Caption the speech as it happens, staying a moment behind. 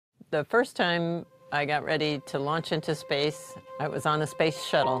The first time I got ready to launch into space, I was on a space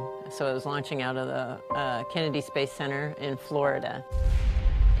shuttle, so I was launching out of the Kennedy Space Center in Florida.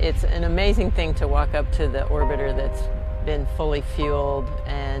 It's an amazing thing to walk up to the orbiter that's been fully fueled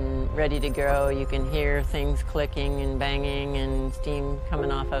and ready to go. You can hear things clicking and banging and steam coming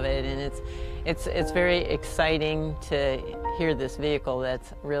off of it, and it's very exciting to hear this vehicle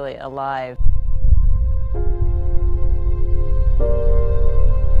that's really alive.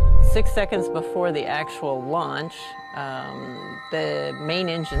 6 seconds before the actual launch, the main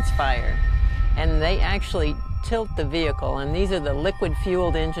engines fire, and they actually tilt the vehicle, and these are the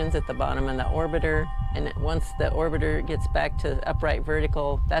liquid-fueled engines at the bottom and the orbiter, and once the orbiter gets back to upright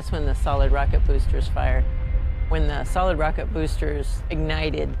vertical, that's when the solid rocket boosters fire. When the solid rocket boosters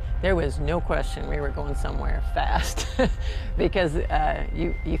ignited, there was no question we were going somewhere fast because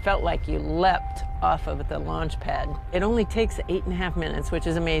you felt like you leapt off of the launch pad. It only takes 8.5 minutes, which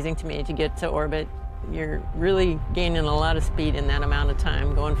is amazing to me, to get to orbit. You're really gaining a lot of speed in that amount of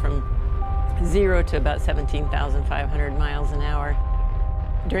time, going from 0 to about 17,500 miles an hour.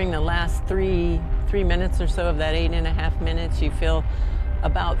 During the last three minutes or so of that 8.5 minutes, you feel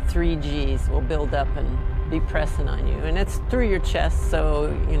about 3 Gs will build up and be pressing on you. And it's through your chest, so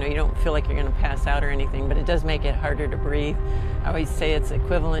you don't feel like you're going to pass out or anything, but it does make it harder to breathe. I always say it's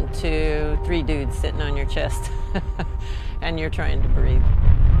equivalent to 3 dudes sitting on your chest and you're trying to breathe.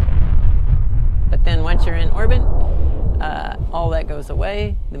 But then once you're in orbit, all that goes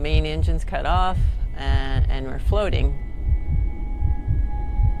away, the main engine's cut off, and we're floating.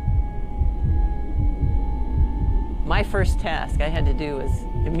 My first task I had to do was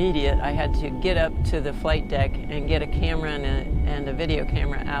immediate. I had to get up to the flight deck and get a camera and a video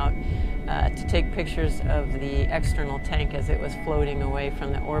camera out to take pictures of the external tank as it was floating away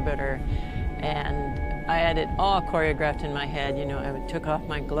from the orbiter. And I had it all choreographed in my head. I took off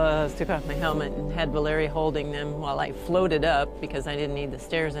my gloves, took off my helmet, and had Valeria holding them while I floated up, because I didn't need the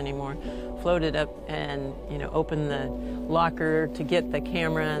stairs anymore, floated up and, opened the locker to get the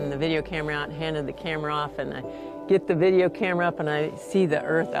camera and the video camera out and handed the camera off, and I get the video camera up and I see the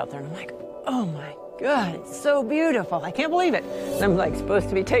Earth out there, and I'm like, oh my God, it's so beautiful. I can't believe it. And I'm like supposed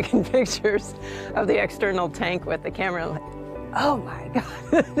to be taking pictures of the external tank with the camera. I'm like, oh my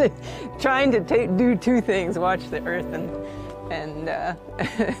God. Trying to do 2 things, watch the Earth and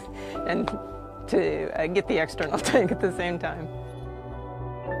to get the external tank at the same time.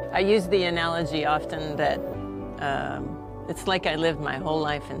 I use the analogy often that it's like I lived my whole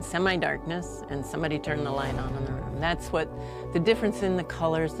life in semi-darkness and somebody turned the light on in the room. That's what the difference in the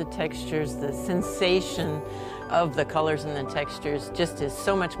colors, the textures, the sensation of the colors and the textures just is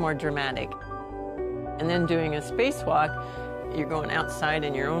so much more dramatic. And then doing a spacewalk, you're going outside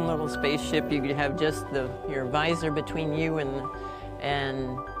in your own little spaceship. You could have just your visor between you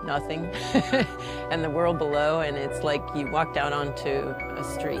and nothing and the world below, and it's like you walked out onto a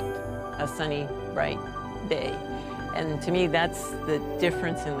street, a sunny, bright day. And to me, that's the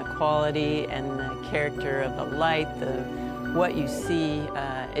difference in the quality and the character of the light, what you see.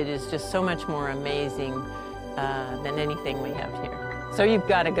 It is just so much more amazing than anything we have here. So you've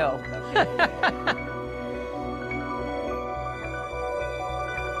got to go.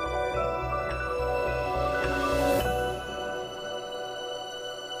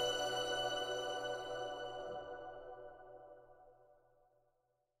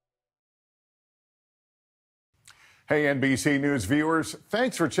 Hey, NBC News viewers,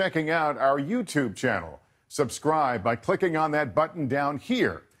 thanks for checking out our YouTube channel. Subscribe by clicking on that button down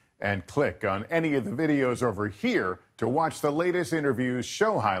here, and click on any of the videos over here to watch the latest interviews,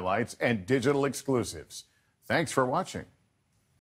 show highlights, and digital exclusives. Thanks for watching.